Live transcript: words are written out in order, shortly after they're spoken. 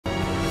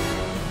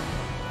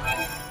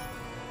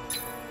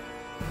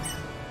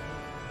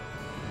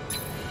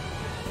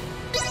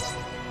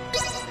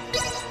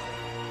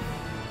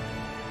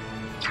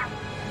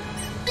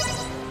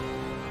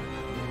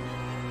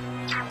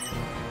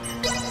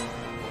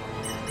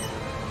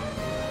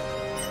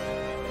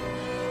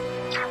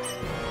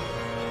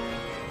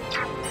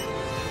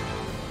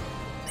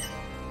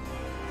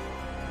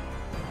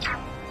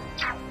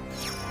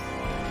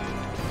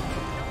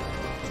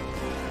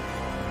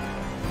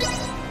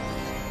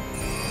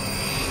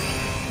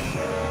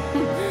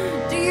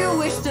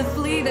to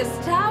flee this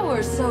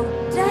tower so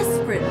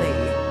desperately?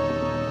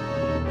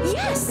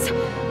 Yes!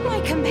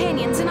 My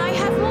companions and I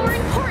have more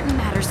important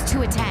matters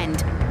to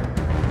attend.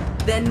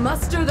 Then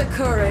muster the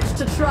courage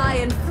to try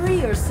and free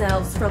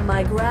yourselves from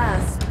my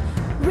grasp.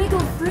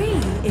 Wriggle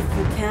free if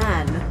you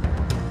can.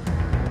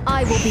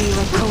 I will be your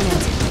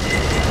opponent.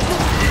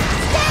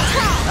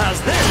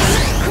 How's this?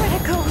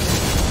 Critical!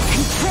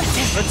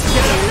 Impressive! Let's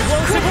get him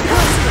close and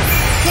personal!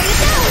 Get it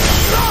down!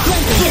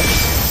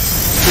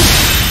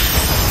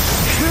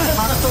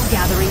 Hostile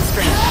gathering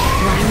strength.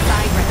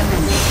 Blindside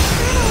recommended.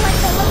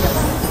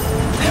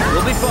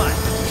 We'll be fine.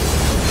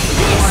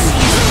 Warning.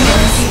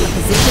 Emergency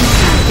positional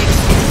tactics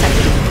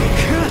ineffective.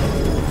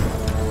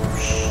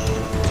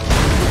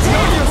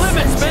 Know your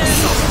limits, man!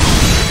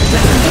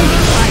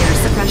 Recommending fire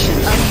suppression.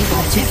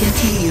 Unable to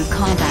continue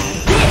combat.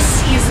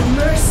 This is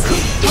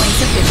mercy!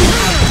 Insufficient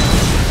output.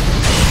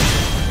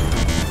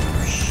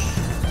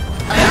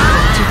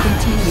 Unable to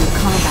continue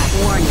combat.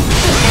 Warning.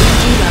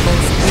 Energy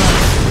levels low.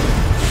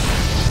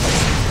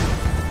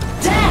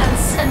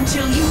 Dance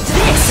until you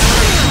dance!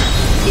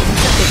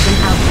 Insufficient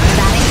output.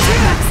 Batting at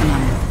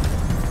maximum.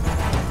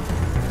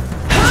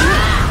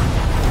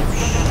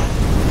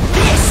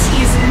 This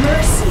is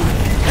mercy!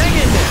 Hang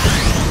in there!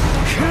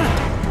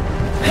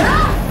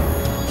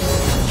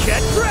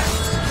 Get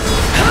wrecked!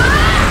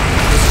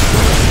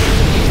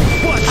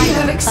 What? I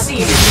have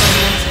exceeded your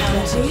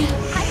mentality.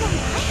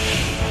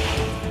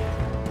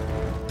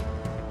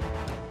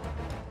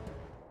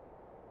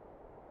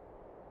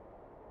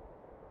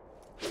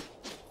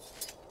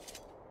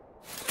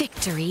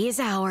 Victory is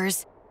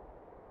ours.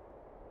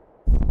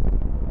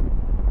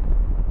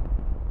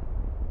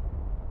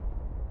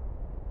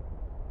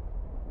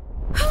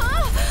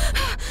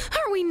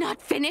 Are we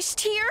not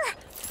finished here?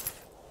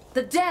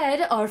 The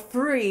dead are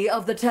free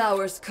of the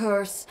tower's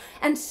curse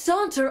and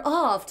saunter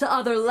off to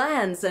other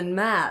lands en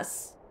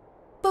masse.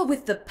 But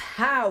with the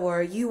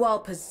power you all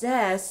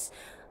possess,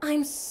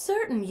 I'm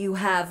certain you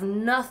have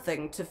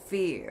nothing to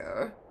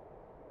fear.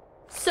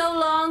 So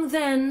long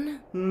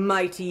then,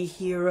 mighty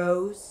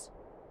heroes.